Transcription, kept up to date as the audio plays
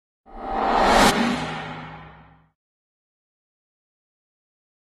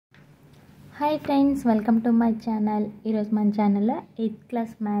Hi friends, welcome to my channel. ఈరోజు మన ఛానల్లో 8th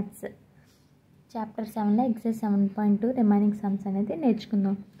class maths chapter-7లో Exercise-7.2 remaining sums అనేది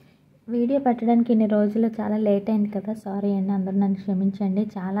నేర్చుకుందాం. వీడియో పెట్టడానికి ఇన్ని రోజులు చాలా లేట్ అయింది కదా, సారీ అండి, అందరూ నన్ను క్షమించండి.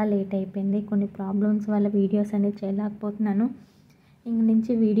 చాలా లేట్ అయిపోయింది, కొన్ని ప్రాబ్లమ్స్ వల్ల వీడియోస్ అనేది చేయలేకపోతున్నాను. ఇంక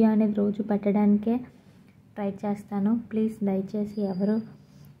నుంచి వీడియో అనేది రోజు పెట్టడానికే ట్రై చేస్తాను. ప్లీజ్ దయచేసి ఎవరు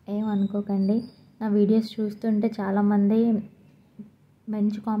ఏమనుకోకండి. నా వీడియోస్ చూస్తుంటే చాలామంది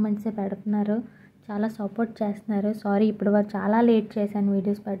మంచి కామెంట్సే పెడుతున్నారు, చాలా సపోర్ట్ చేస్తున్నారు. సారీ, ఇప్పుడు వరకు చాలా లేట్ చేశాను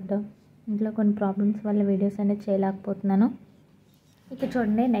వీడియోస్ పెట్టడం. ఇంట్లో కొన్ని ప్రాబ్లమ్స్ వల్ల వీడియోస్ అనేది చేయలేకపోతున్నాను. ఇక్కడ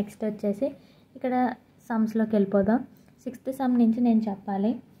చూడండి, నెక్స్ట్ వచ్చేసి ఇక్కడ సమ్స్లోకి వెళ్ళిపోదాం. 6th సమ్ నుంచి నేను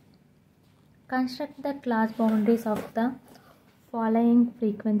చెప్పాలి. Construct the class boundaries of the following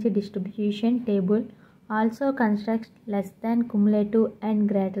frequency distribution table. Also construct less than cumulative and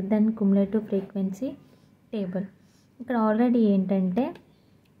greater than cumulative frequency table. ఇక్కడ ఆల్రెడీ ఏంటంటే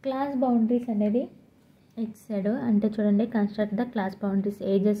క్లాస్ బౌండరీస్ అనేది ఇచ్చాడు. అంటే చూడండి, construct the class boundaries,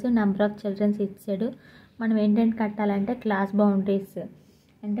 ages, number of children's ఇచ్చాడు. మనం ఏంటంటే కట్టాలంటే క్లాస్ బౌండరీస్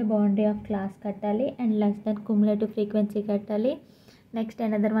అంటే బౌండరీ ఆఫ్ క్లాస్ కట్టాలి, and less than cumulative frequency కట్టాలి. నెక్స్ట్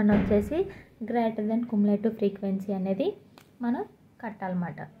అనదర్ వన్ వచ్చేసి గ్రేటర్ దెన్ కుములేటివ్ ఫ్రీక్వెన్సీ అనేది మనం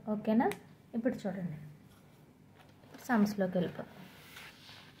కట్టాలన్నమాట. ఓకేనా? ఇప్పుడు చూడండి, సమ్స్లోకి వెళ్ళిపోతాం.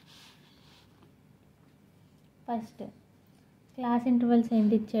 ఫస్ట్ క్లాస్ ఇంటర్వల్స్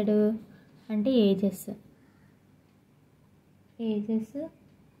ఏంటి ఇచ్చాడు అంటే ఏజెస్,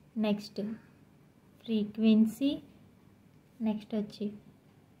 నెక్స్ట్ ఫ్రీక్వెన్సీ, నెక్స్ట్ వచ్చి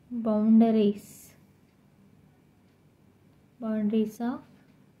boundaries of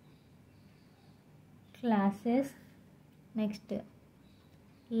classes, next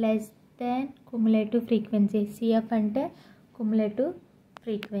less than cumulative frequency, CF అంటే కుములేటివ్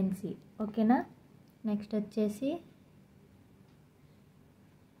ఫ్రీక్వెన్సీ. ఓకేనా? నెక్స్ట్ వచ్చేసి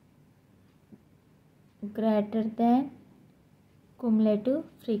గ్రేటర్ దాన్ కుములేటివ్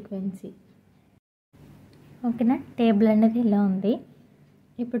ఫ్రీక్వెన్సీ. ఓకేనా? టేబుల్ అనేది ఇలా ఉంది.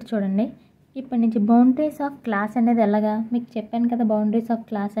 ఇప్పుడు చూడండి, ఇప్పటి నుంచి బౌండరీస్ ఆఫ్ క్లాస్ అనేది ఎలాగా మీకు చెప్పాను కదా. బౌండరీస్ ఆఫ్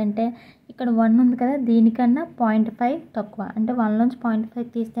క్లాస్ అంటే ఇక్కడ 1 ఉంది కదా, దీనికన్నా 0.5 తక్కువ, అంటే 1లోంచి 0.5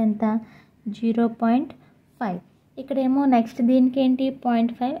 తీస్తే ఎంత, 0.5. ఇక్కడేమో నెక్స్ట్ దీనికి ఏంటి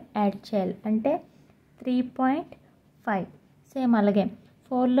 0.5 యాడ్ చేయాలి, అంటే 3.5. సేమ్ అలాగే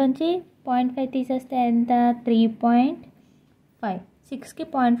 4లోంచి 0.5 తీసేస్తే ఎంత, 3.5. 6కి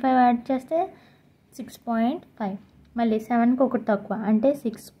 0.5 యాడ్ చేస్తే 6.5. మళ్ళీ 7కి ఒకటి తక్కువ, అంటే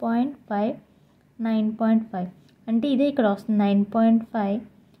 6.5, 9.5. అంటే ఇదే ఇక్కడ వస్తుంది 9.5,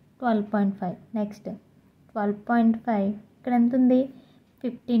 12.5. నెక్స్ట్ 12.5, ఇక్కడ ఎంత ఉంది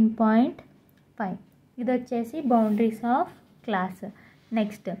 15.5. ఇది వచ్చేసి boundaries of class.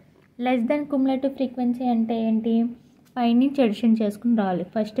 Next less than cumulative frequency అంటే ఏంటి, పైనుంచి ఎడిషన్ చేసుకుని రావాలి.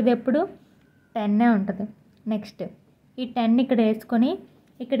 ఫస్ట్ది ఎప్పుడు 10 ఉంటుంది. నెక్స్ట్ ఈ 10 ఇక్కడ వేసుకొని,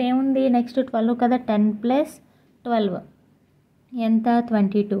 ఇక్కడ ఏముంది నెక్స్ట్ 12 కదా, 10 + 12 ఎంత,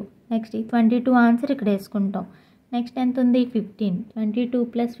 22. నెక్స్ట్ ఈ 22 ఆన్సర్ ఇక్కడ వేసుకుంటాం. నెక్స్ట్ ఎంత ఉంది 15, 22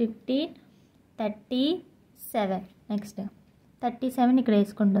 + 15 37. నెక్స్ట్ 37 ఇక్కడ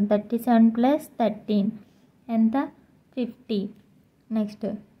వేసుకుంటాం. 37 + 13 ఎంత, 50. నెక్స్ట్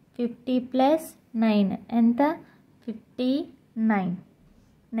 50 + 9 ఎంత, 59.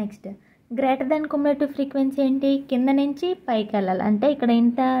 Next greater than cumulative frequency ఏంటి, కింద నుంచి పైకి వెళ్ళాలి. అంటే ఇక్కడ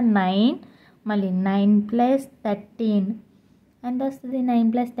ఎంత 9, మళ్ళీ 9 + 13 ఎంత వస్తుంది, 9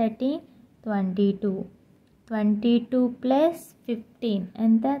 + 13 22. 22 + 15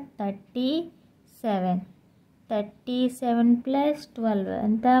 ఎంత, 37. 37 + 12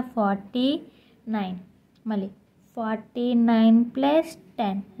 ఎంత, 49. మళ్ళీ 49 +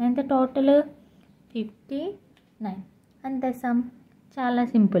 10 ఎంత, టోటల్ 59. అంతే సమ్, చాలా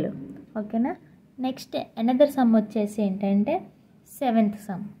సింపుల్. ఓకేనా? నెక్స్ట్ అనదర్ సమ్ వచ్చేసి ఏంటంటే 7th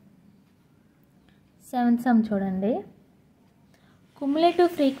సమ్ చూడండి. Cumulative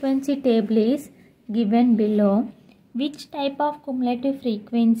frequency table is given below. Which type of cumulative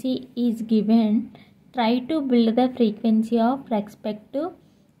frequency is given? Try to build the frequency of respective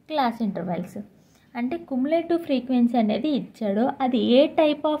class intervals. అంటే కుములేటివ్ ఫ్రీక్వెన్సీ అనేది ఇచ్చాడు, అది ఏ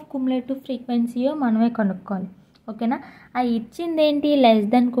type of cumulative ఫ్రీక్వెన్సీయో మనమే కనుక్కోవాలి. ఓకేనా? ఆ ఇచ్చింది ఏంటి, less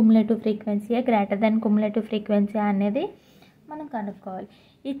than cumulative ఫ్రీక్వెన్సీయా greater than cumulative frequency అనేది మనం కనుక్కోవాలి.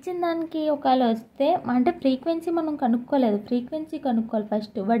 ఇచ్చిన దానికి ఒకవేళ వస్తే, అంటే ఫ్రీక్వెన్సీ మనం కనుక్కోలేదు, ఫ్రీక్వెన్సీ కనుక్కోవాలి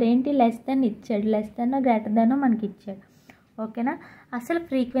ఫస్ట్. వాడు ఏంటి లెస్ దెన్ ఇచ్చాడు, లెస్ దెన్ గ్రేటర్ దెన్ మనకి ఇచ్చాడు. ఓకేనా? అసలు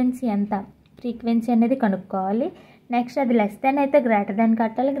ఫ్రీక్వెన్సీ ఎంత, ఫ్రీక్వెన్సీ అనేది కనుక్కోవాలి. నెక్స్ట్ అది లెస్ దెన్ అయితే గ్రేటర్ దెన్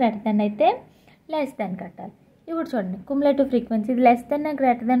కట్టాలి, గ్రేటర్ దెన్ అయితే లెస్ దెన్ కట్టాలి. ఇప్పుడు చూడండి, కుములేటివ్ ఫ్రీక్వెన్సీ ఇది లెస్ దెన్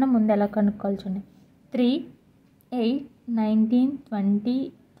గ్రేటర్ దెన్ ముందు ఎలా కనుక్కోవాలి చూడండి. 3, 8, 19, 20,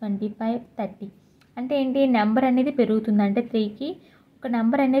 25, 30. అంటే ఏంటి, నెంబర్ అనేది పెరుగుతుంది. అంటే 3కి ఒక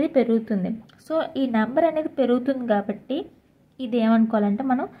నెంబర్ అనేది పెరుగుతుంది. సో ఈ నెంబర్ అనేది పెరుగుతుంది కాబట్టి ఇది ఏమనుకోవాలంటే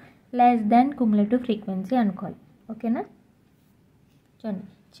మనం లెస్ దాన్ క్యుములేటివ్ ఫ్రీక్వెన్సీ అనుకోవాలి. ఓకేనా? చూడండి,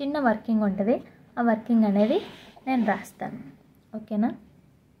 చిన్న వర్కింగ్ ఉంటుంది. ఆ వర్కింగ్ అనేది నేను రాస్తాను. ఓకేనా?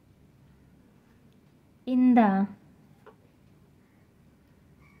 In the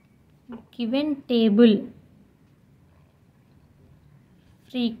given table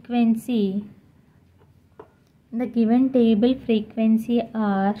frequency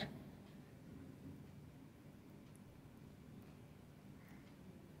are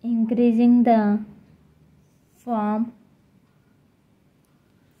increasing the from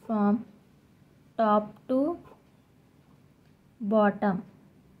top to bottom,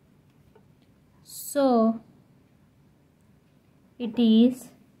 so it is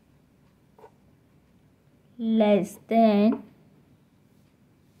less than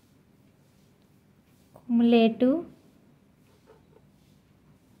cumulative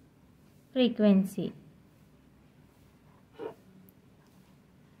frequency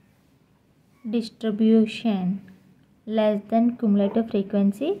distribution, less than cumulative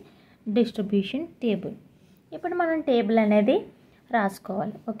frequency distribution table. ఇప్పుడు మనం టేబుల్ అనేది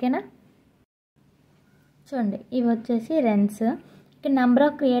రాసుకోవాలి. ఓకేనా? చూడండి, ఇవి వచ్చేసి రెంట్స్. ఇక్కడ నెంబర్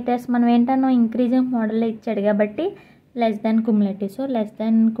ఆఫ్ క్రియేటర్స్ మనం ఏంటన్నా ఇంక్రీజింగ్ మోడల్లో ఇచ్చాడు కాబట్టి less than cumulative. So less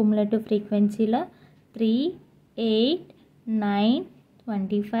than cumulative ఫ్రీక్వెన్సీలో 3, 8, 9,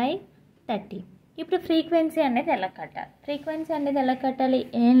 25, 30. ఇప్పుడు ఫ్రీక్వెన్సీ అనేది ఎలా కట్టాలి?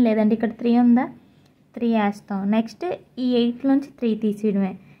 ఏం లేదండి, ఇక్కడ 3 ఉందా, 3 వేస్తాం. నెక్స్ట్ ఈ 8 నుంచి 3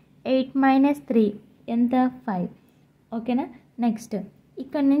 తీసేయడమే. 8 - 3 ఎంత, 5. ఓకేనా? నెక్స్ట్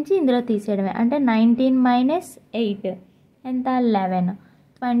ఇక్కడ నుంచి ఇందులో తీసేయడమే. అంటే 19 - 8 ఎంత, 11.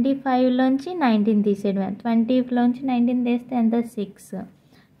 25లోంచి 19 తీసేయడమే. 20లోంచి 19 తీస్తే ఎంత, 6.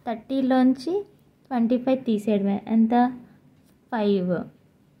 30లోంచి 25 తీసేయడమే. ఎంత, 5.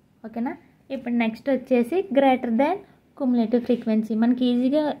 ఓకేనా? ఇప్పుడు నెక్స్ట్ వచ్చేసి గ్రేటర్ దాన్ క్యుములేటివ్ ఫ్రీక్వెన్సీ. మనకి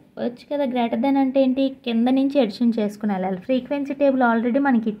ఈజీగా వచ్చు కదా. గ్రేటర్ దాన్ అంటే ఏంటి, కింద నుంచి ఎడిషన్ చేసుకుని వెళ్ళాలి. ఫ్రీక్వెన్సీ టేబుల్ ఆల్రెడీ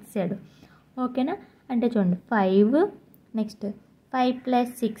మనకి ఇచ్చాడు. ఓకేనా? అంటే చూడండి, 5, నెక్స్ట్ 5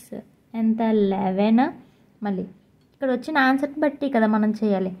 + 6 ఎంత, 11. మళ్ళీ ఇక్కడ వచ్చిన ఆన్సర్ బట్టి కదా మనం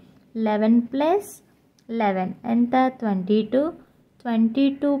చేయాలి. 11 + 11 ఎంత, 22.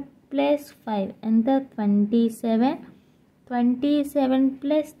 22 + 5 ఎంత, 27. 27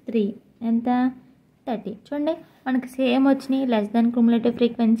 + 3 ఎంత, 30. చూడండి, మనకి సేమ్ వచ్చినాయి. Less than cumulative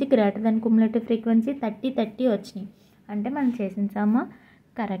frequency, greater than cumulative frequency 30, 30 వచ్చినాయి. అంటే మనం చేసిన సమ్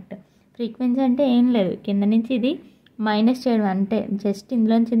కరెక్ట్. ఫ్రీక్వెన్సీ అంటే ఏం లేదు, కింద నుంచి ఇది మైనస్ చేయడం. అంటే జస్ట్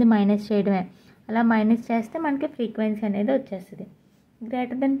ఇందులోంచి ఇది మైనస్ చేయడమే. అలా మైనస్ చేస్తే మనకి ఫ్రీక్వెన్సీ అనేది వచ్చేస్తుంది.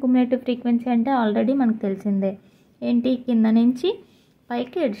 గ్రేటర్ దాన్ క్యుములేటివ్ ఫ్రీక్వెన్సీ అంటే ఆల్రెడీ మనకు తెలిసిందే. ఏంటి, కింద నుంచి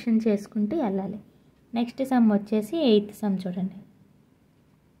పైకి ఎడిషన్ చేసుకుంటూ వెళ్ళాలి. నెక్స్ట్ సమ్ వచ్చేసి 8th సమ్ చూడండి.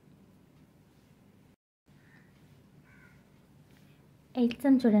 8th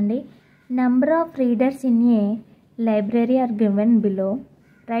సమ్ చూడండి. Number of readers in a library are given below.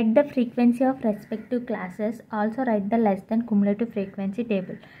 Right the frequency of respective classes. Also right the less than cumulative frequency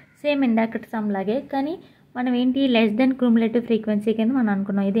table. Same ఇందాకటి some లాగే, కానీ మనం ఏంటి less than cumulative frequency కింద మనం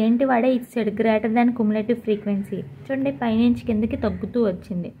అనుకున్నాం. ఇదేంటి, వాడే ఇచ్చాడు గ్రేటర్ దాన్ క్యుములేటివ్ ఫ్రీక్వెన్సీ. చూడండి, పైనుంచి కిందకి తగ్గుతూ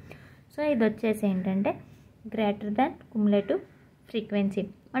వచ్చింది. సో ఇది వచ్చేసి ఏంటంటే గ్రేటర్ దాన్ క్యుములేటివ్ ఫ్రీక్వెన్సీ.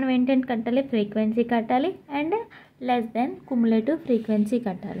 మనం ఏంటంటే కట్టాలి, ఫ్రీక్వెన్సీ కట్టాలి and less than cumulative frequency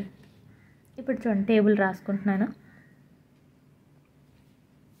కట్టాలి. ఇప్పుడు చూడండి, టేబుల్ రాసుకుంటున్నాను.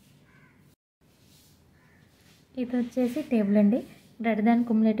 ఇది వచ్చేసి టేబుల్ అండి, గ్రేటర్ దాన్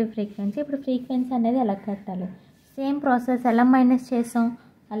క్యుములేటివ్ ఫ్రీక్వెన్సీ. ఇప్పుడు ఫ్రీక్వెన్సీ అనేది ఎలా కట్టాలి, సేమ్ ప్రాసెస్ ఎలా మైనస్ చేసాం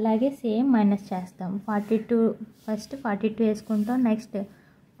అలాగే సేమ్ మైనస్ చేస్తాం. 42 ఫస్ట్ 42 వేసుకుంటాం. నెక్స్ట్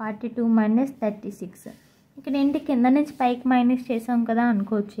 42 - 36. ఇక్కడ ఏంటి, కింద నుంచి పైకి మైనస్ చేసాం కదా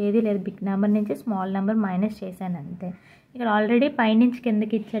అనుకోవచ్చు. ఏది లేదు, బిగ్ నెంబర్ నుంచి స్మాల్ నెంబర్ మైనస్ చేశాను అంతే. ఇక్కడ ఆల్రెడీ పైనుంచి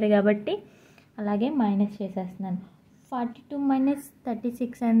కిందకి ఇచ్చాడు కాబట్టి అలాగే మైనస్ చేసేస్తున్నాను. 42 -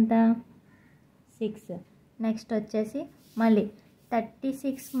 36 ఎంత, 6. నెక్స్ట్ వచ్చేసి మళ్ళీ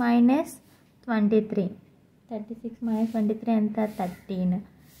 36 - 23. 36 - 23 ఎంత, 13.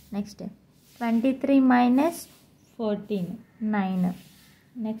 నెక్స్ట్ 23 - 14, 9.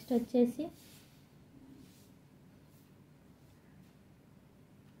 నెక్స్ట్ వచ్చేసి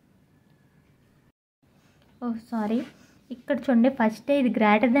ఇక్కడ చూడండి, ఫస్ట్ ఇది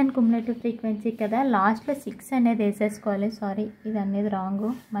గ్రేటర్ దాన్ క్యుములేటివ్ ఫ్రీక్వెన్సీ కదా, లాస్ట్లో 6 అనేది వేసేసుకోవాలి. సారీ, ఇది అనేది రాంగ్,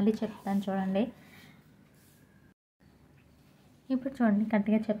 మళ్ళీ చెప్తాను చూడండి. ఇప్పుడు చూడండి,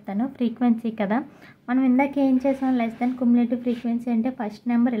 కరెక్ట్గా చెప్తాను. ఫ్రీక్వెన్సీ కదా, మనం ఇందాక ఏం చేసాం, లెస్ దాన్ క్యుములేటివ్ ఫ్రీక్వెన్సీ అంటే ఫస్ట్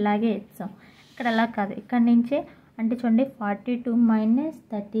నెంబర్ ఇలాగే ఇచ్చాం. ఇక్కడ అలా కాదు, ఇక్కడ నుంచే అంటే చూడండి 42 మైనస్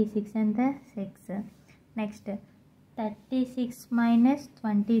 36 ఎంత 6. నెక్స్ట్ 36 మైనస్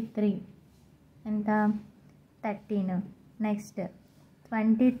 23 ఎంత 13. నెక్స్ట్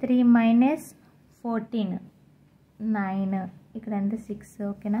 23 మైనస్ 14 9, ఇక్కడ ఎంత 6.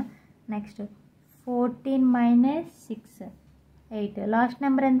 ఓకేనా. Next 14 minus 6 8. లాస్ట్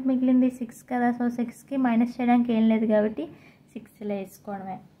నెంబర్ ఎంత మిగిలింది 6 కదా. సో 6కి మైనస్ చేయడానికి ఏం లేదు కాబట్టి 6లో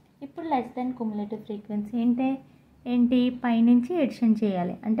వేసుకోవడమే. ఇప్పుడు లెస్ దెన్ క్యుములేటివ్ ఫ్రీక్వెన్సీ ఏంటి పైనుంచి ఎడిషన్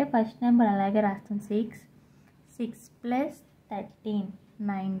చేయాలి. అంటే ఫస్ట్ నెంబర్ అలాగే రాస్తాం 6 ప్లస్ 13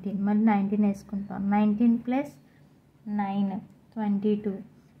 19, మళ్ళీ 19 వేసుకుంటాం. 19 ప్లస్ 9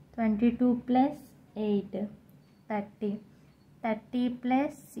 22 ప్లస్ 8 30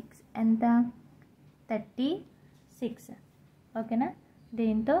 ప్లస్ 6 ఎంత 36. ఓకేనా.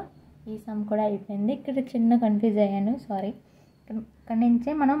 దీంతో ఈ సమ్ కూడా అయిపోయింది. ఇక్కడ చిన్న కన్ఫ్యూజ్ అయ్యాను, సారీ. ఇక్కడ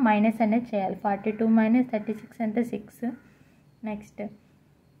నుంచే మనం మైనస్ అనేది చేయాలి. 42 మైనస్ 36 అంటే 6. నెక్స్ట్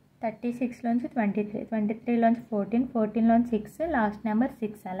 36లోంచి 23, 23లోంచి 14, 14లోంచి 6, లాస్ట్ నెంబర్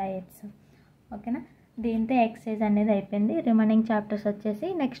 6, అలా 8. ఓకేనా. దీంతో ఎక్సర్సైజ్ అనేది అయిపోయింది. రిమైనింగ్ చాప్టర్స్ వచ్చేసి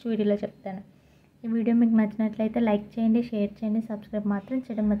నెక్స్ట్ వీడియోలో చెప్తాను. ఈ వీడియో మీకు నచ్చినట్లయితే లైక్ చేయండి, షేర్ చేయండి, సబ్స్క్రైబ్ మాత్రం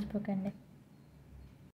చేయడం మర్చిపోకండి.